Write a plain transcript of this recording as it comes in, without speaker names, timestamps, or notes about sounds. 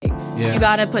You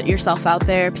gotta put yourself out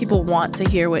there. People want to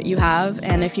hear what you have,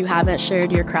 and if you haven't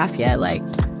shared your craft yet, like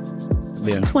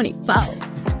 20 flow.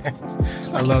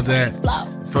 I love that.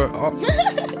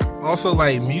 Also,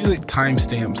 like, music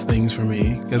timestamps things for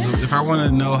me, because if I want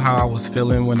to know how I was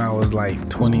feeling when I was like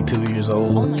 22 years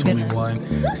old,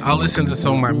 21, I'll listen to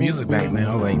some of my music back then.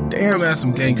 I was like, damn, that's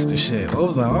some gangster shit. I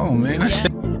was like, oh man, that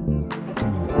shit.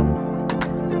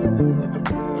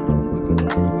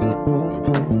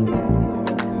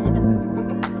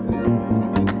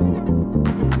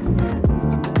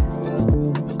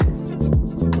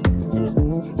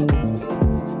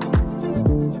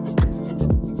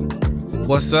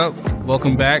 What's up?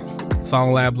 Welcome back.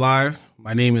 SongLab Live.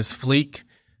 My name is Fleek.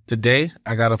 Today,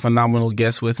 I got a phenomenal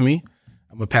guest with me.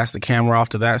 I'm going to pass the camera off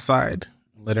to that side.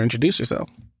 Let her introduce herself.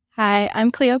 Hi,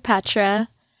 I'm Cleopatruuh.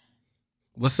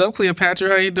 What's up, Cleopatruuh?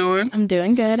 How you doing? I'm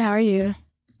doing good. How are you?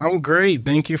 I'm great.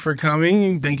 Thank you for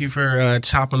coming. Thank you for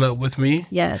chopping up with me.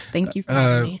 Yes, thank you for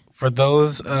having me. For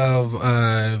those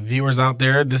of viewers out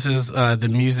there, this is the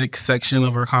music section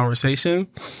of our conversation.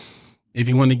 If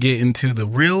you want to get into the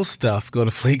real stuff, go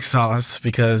to FleekSauce,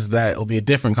 because that will be a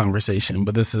different conversation.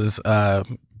 But this is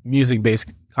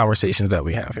music-based conversations that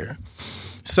we have here.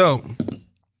 So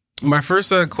my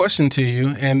first question to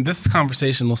you, and this is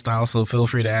conversational style, so feel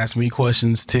free to ask me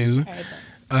questions too.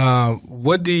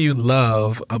 What do you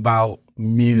love about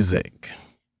music?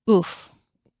 Oof.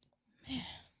 Man.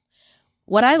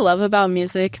 What I love about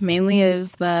music mainly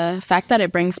is the fact that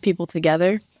it brings people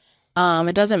together.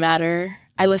 It doesn't matter.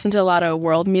 I listen to a lot of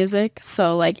world music,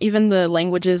 so like even the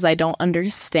languages I don't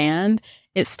understand,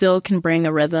 it still can bring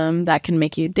a rhythm that can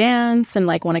make you dance and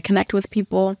like want to connect with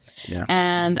people. Yeah.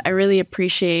 And I really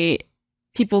appreciate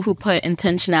people who put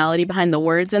intentionality behind the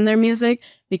words in their music,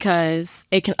 because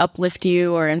it can uplift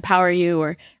you or empower you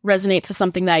or resonate to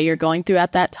something that you're going through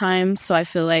at that time. So I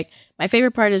feel like my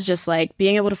favorite part is just like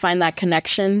being able to find that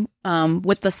connection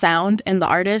with the sound and the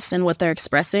artist and what they're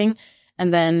expressing,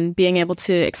 and then being able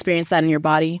to experience that in your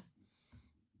body.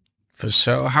 For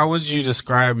sure. How would you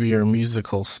describe your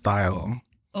musical style?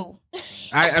 Oh.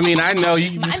 I mean, I know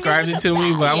you described it to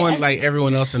me, but I want like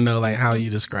everyone else to know like how you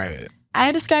describe it.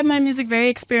 I describe my music very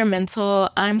experimental.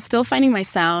 I'm still finding my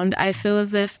sound. I feel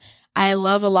as if I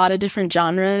love a lot of different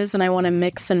genres and I want to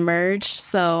mix and merge.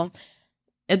 So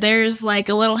there's like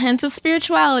a little hint of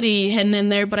spirituality hidden in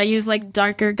there, but I use like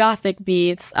darker gothic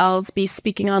beats. I'll be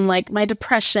speaking on like my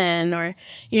depression or,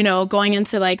 you know, going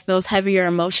into like those heavier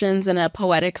emotions in a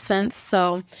poetic sense.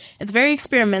 So it's very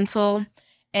experimental.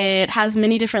 It has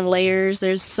many different layers.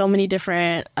 There's so many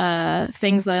different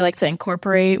things that I like to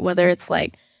incorporate, whether it's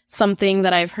like something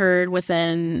that I've heard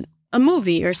within a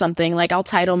movie or something. Like I'll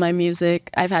title my music.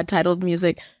 I've had titled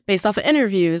music based off of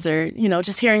interviews or, you know,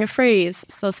 just hearing a phrase.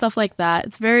 So stuff like that.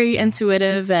 It's very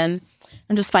intuitive and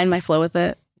I just find my flow with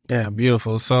it. Yeah,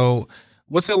 beautiful. So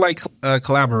what's it like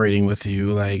collaborating with you?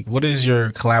 Like, what is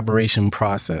your collaboration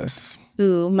process?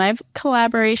 My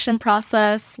collaboration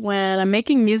process when I'm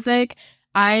making music,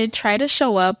 I try to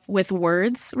show up with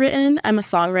words written. I'm a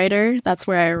songwriter. That's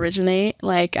where I originate.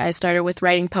 Like I started with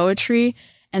writing poetry,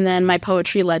 and then my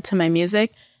poetry led to my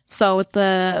music. So with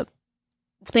the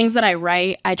things that I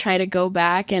write, I try to go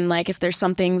back and like if there's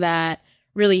something that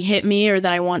really hit me or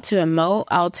that I want to emote,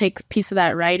 I'll take a piece of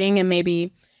that writing and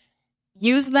maybe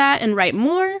use that and write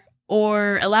more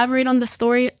or elaborate on the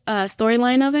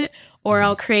storyline of it, or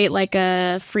I'll create like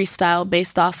a freestyle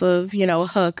based off of, you know, a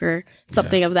hook or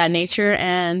something of that nature.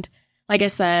 And like I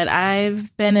said,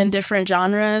 I've been in different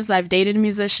genres. I've dated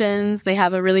musicians. They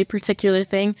have a really particular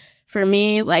thing. For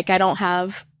me, like I don't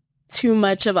have too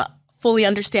much of a fully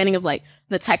understanding of like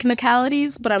the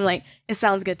technicalities, but I'm like, it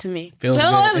sounds good to me. Feels so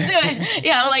good. Let's do it.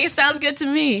 Yeah, I'm like, it sounds good to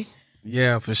me.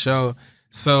 Yeah, for sure.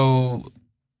 So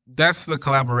that's the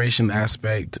collaboration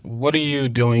aspect. What are you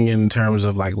doing in terms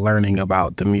of like learning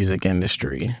about the music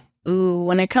industry?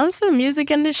 When it comes to the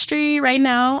music industry right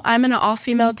now, I'm in an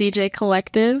all-female DJ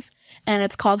collective, and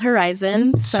it's called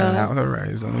Horizon. So, shout out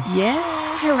Horizon.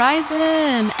 Yeah,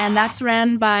 Horizon. And that's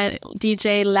ran by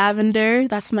DJ Lavender.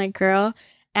 That's my girl.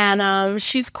 And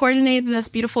she's coordinated this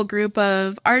beautiful group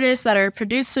of artists that are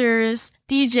producers,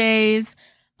 DJs,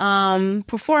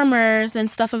 performers and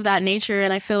stuff of that nature.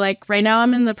 And I feel like right now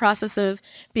I'm in the process of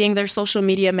being their social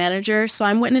media manager. So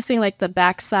I'm witnessing like the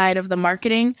backside of the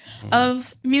marketing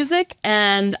of music.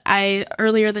 And I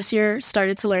earlier this year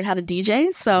started to learn how to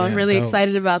DJ. So I'm really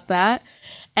excited about that.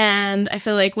 And I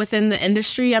feel like within the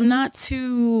industry, I'm not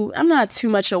too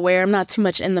much aware. I'm not too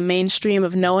much in the mainstream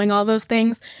of knowing all those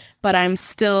things, but I'm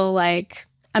still like,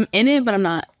 I'm in it, but I'm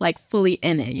not like fully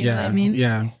in it. You know what I mean?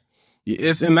 Yeah.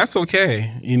 And that's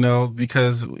okay,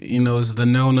 because it's the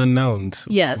known unknowns.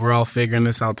 Yes. We're all figuring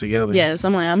this out together. Yes.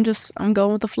 I'm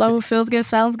going with the flow. It feels good,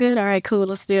 sounds good. All right, cool.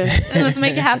 Let's do it. Let's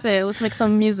make it happen. Let's make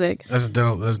some music. That's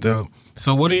dope.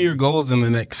 So what are your goals in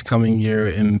the next coming year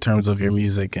in terms of your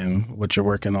music and what you're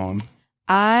working on?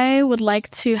 I would like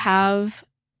to have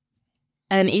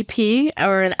an EP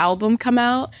or an album come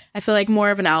out. I feel like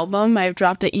more of an album. I've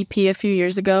dropped an EP a few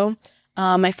years ago.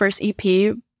 My first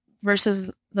EP versus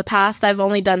the past, I've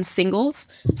only done singles.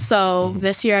 So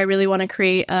this year I really want to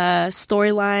create a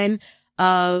storyline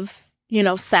of,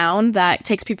 sound that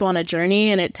takes people on a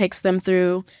journey and it takes them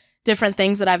through different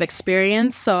things that I've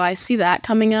experienced. So I see that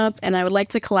coming up, and I would like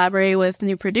to collaborate with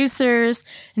new producers,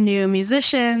 new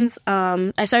musicians.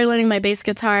 I started learning my bass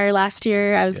guitar last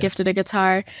year. I was gifted a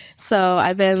guitar. So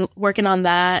I've been working on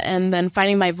that and then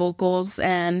finding my vocals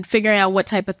and figuring out what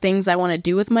type of things I want to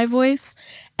do with my voice.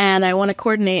 And I want to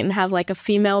coordinate and have like a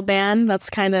female band. That's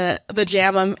kind of the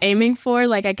jam I'm aiming for.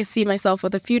 Like I could see myself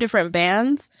with a few different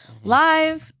bands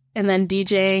live and then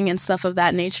DJing and stuff of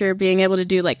that nature, being able to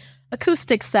do like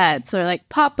acoustic sets or like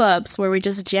pop-ups where we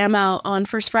just jam out on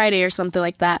First Friday or something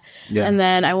like that. Yeah. And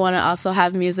then I want to also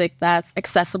have music that's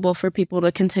accessible for people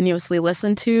to continuously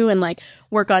listen to and like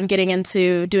work on getting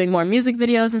into doing more music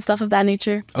videos and stuff of that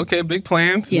nature. Okay, big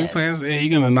plans. Yes. Big plans. Yeah,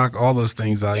 you're going to knock all those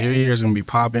things out. Yeah. Your ears going to be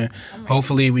popping.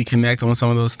 Hopefully we connect on some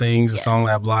of those things. Yes.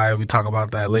 SongLab Live, we talk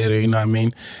about that later, you know what I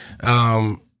mean?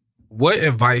 What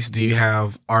advice do you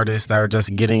have artists that are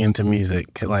just getting into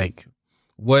music? Like,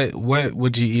 what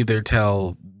would you either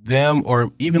tell them or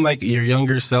even like your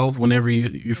younger self whenever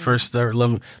you first start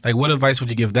loving? Like, what advice would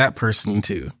you give that person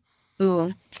to?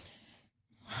 Ooh.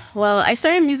 Well, I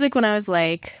started music when I was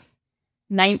like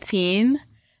 19.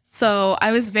 So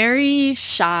I was very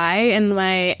shy, and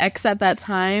my ex at that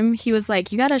time, he was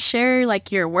like, you got to share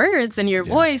like your words and your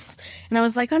voice. And I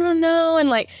was like, I don't know. And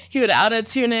like he would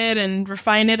auto-tune it and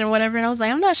refine it and whatever. And I was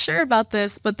like, I'm not sure about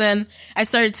this. But then I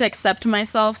started to accept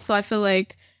myself. So I feel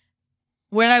like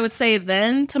what I would say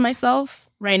then to myself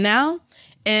right now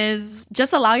is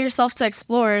just allow yourself to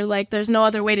explore. Like there's no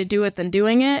other way to do it than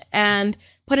doing it, and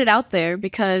put it out there,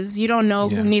 because you don't know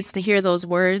who needs to hear those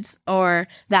words or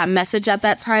that message at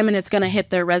that time, and it's going to hit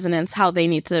their resonance, how they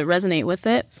need to resonate with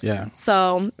it. Yeah.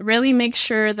 So really make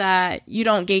sure that you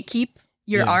don't gatekeep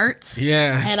your art.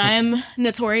 Yeah. And I'm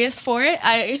notorious for it.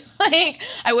 I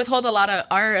withhold a lot of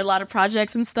art, a lot of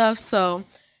projects and stuff. So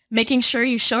making sure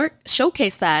you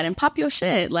showcase that and pop your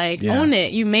shit, like own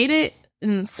it. You made it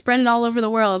and spread it all over the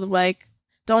world. Like,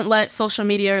 don't let social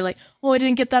media or like, oh, I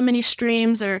didn't get that many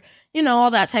streams or,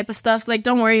 all that type of stuff. Like,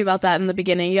 don't worry about that in the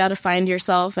beginning. You got to find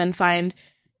yourself and find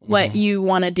what you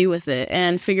want to do with it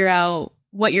and figure out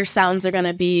what your sounds are going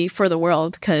to be for the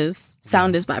world, because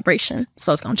sound is vibration.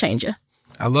 So it's going to change you.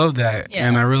 I love that. Yeah.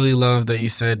 And I really love that you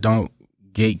said don't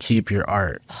gatekeep your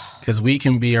art, because we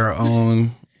can be our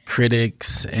own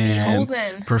critics and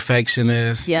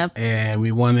perfectionists. Yep. And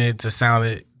we wanted to sound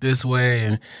it this way.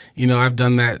 And, I've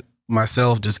done that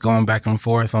myself, just going back and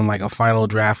forth on like a final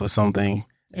draft or something.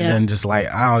 And then just like,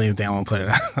 I don't even think I'm going to put it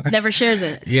out. Never shares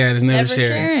it. Yeah, just never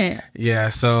share it. Yeah,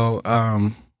 so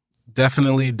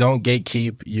definitely don't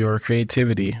gatekeep your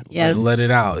creativity. Yeah. Let it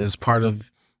out. It's part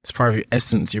of your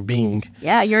essence, your being.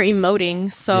 Yeah, you're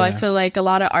emoting. So I feel like a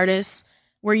lot of artists,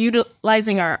 we're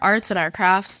utilizing our arts and our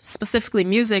crafts, specifically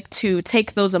music, to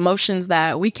take those emotions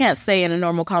that we can't say in a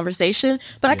normal conversation,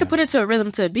 but I could put it to a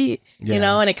rhythm, to a beat,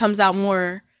 and it comes out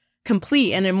more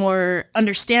complete and more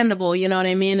understandable, you know what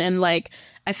I mean? And like,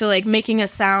 I feel like making a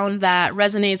sound that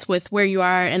resonates with where you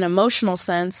are in an emotional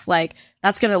sense, like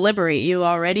that's going to liberate you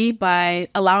already by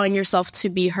allowing yourself to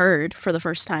be heard for the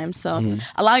first time. So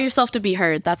allow yourself to be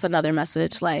heard. That's another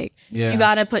message. Like you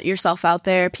got to put yourself out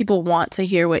there. People want to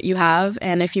hear what you have.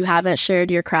 And if you haven't shared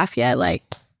your craft yet, like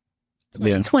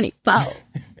 2020 flow.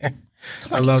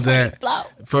 I love that.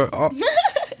 Flow.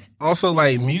 Also,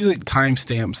 like, music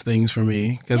timestamps things for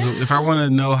me, because if I want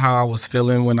to know how I was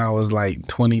feeling when I was like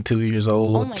 22 years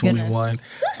old, 21,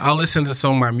 I'll listen to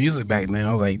some of my music back then.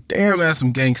 I was like, damn, that's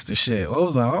some gangster shit. I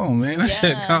was like, oh man, that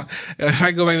shit. If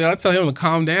I go back there, I'll tell him to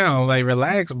calm down, like,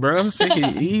 relax, bro, take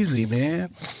it easy,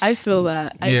 man. I feel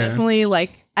that. I definitely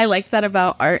I like that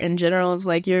about art in general. Is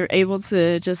like you're able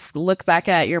to just look back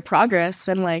at your progress,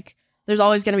 and like, there's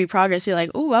always going to be progress. You're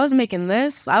like, ooh, I was making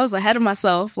this. I was ahead of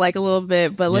myself like a little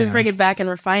bit, but let's bring it back and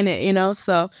refine it,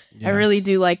 So I really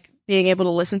do like being able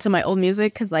to listen to my old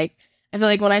music, because like, I feel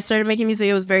like when I started making music,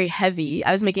 it was very heavy.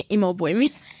 I was making emo boy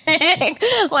music.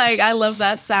 Like, I love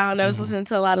that sound. I was listening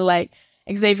to a lot of like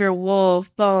Xavier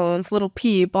Wolf, Bones, Little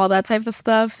Peep, all that type of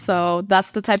stuff. So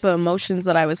that's the type of emotions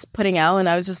that I was putting out. And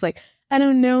I was just like, I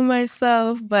don't know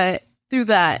myself, but through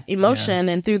that emotion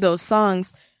and through those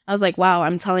songs, I was like, wow,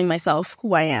 I'm telling myself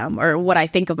who I am or what I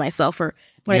think of myself or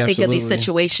what I think of these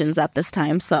situations at this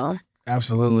time. So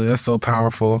absolutely. That's so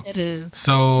powerful. It is.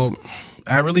 So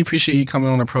I really appreciate you coming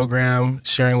on the program,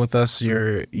 sharing with us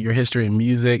your history in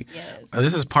music. Yes.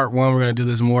 This is part one. We're going to do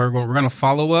this more. We're going to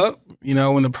follow up,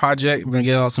 in the project. We're going to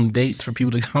get out some dates for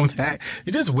people to come back.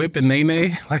 You're just whipping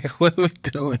Nene. Like, what are we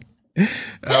doing?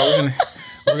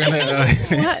 We're gonna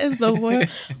what is the word?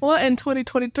 What in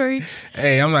 2023?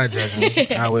 Hey, I'm not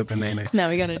judging. I whip and Nene. No,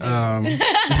 we gotta do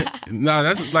it. No,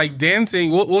 that's like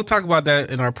dancing. We'll talk about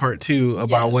that in our part 2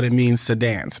 about what it means to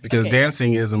dance, because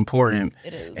dancing is important.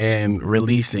 It is. And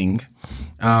releasing.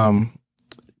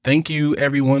 Thank you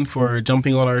everyone for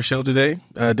jumping on our show today.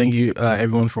 Thank you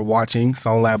everyone for watching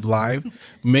SongLab Live.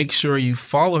 Make sure you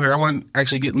follow her. Let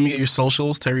me get your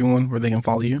socials to everyone where they can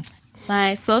follow you.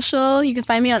 My social, you can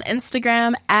find me on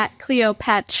Instagram at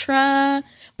Cleopatruuh,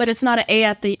 but it's not an A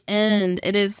at the end.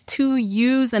 It is 2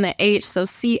 U's and an H, so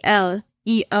Cleopatruuh,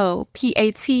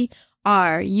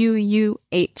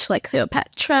 like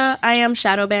Cleopatra. I am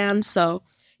shadow banned, so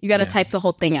you got to type the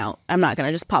whole thing out. I'm not going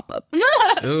to just pop up.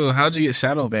 Ooh, how'd you get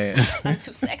shadow banned? I'm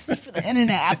too sexy for the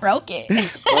internet. I broke it.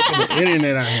 Broken the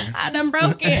internet out here. I done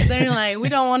broke it. They're like, we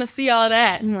don't want to see all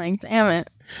that. I'm like, damn it.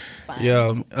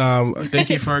 Yo, thank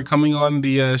you for coming on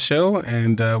the show,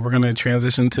 and we're going to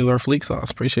transition to our FleekSauce.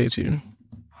 Appreciate you.